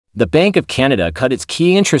The Bank of Canada cut its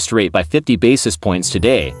key interest rate by 50 basis points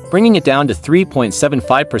today, bringing it down to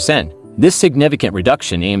 3.75%. This significant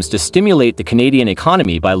reduction aims to stimulate the Canadian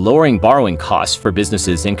economy by lowering borrowing costs for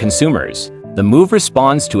businesses and consumers. The move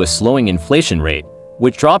responds to a slowing inflation rate,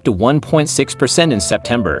 which dropped to 1.6% in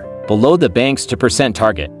September, below the bank's 2%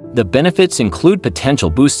 target. The benefits include potential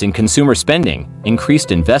boosts in consumer spending,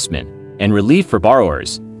 increased investment, and relief for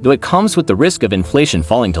borrowers, though it comes with the risk of inflation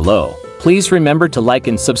falling to low. Please remember to like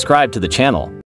and subscribe to the channel.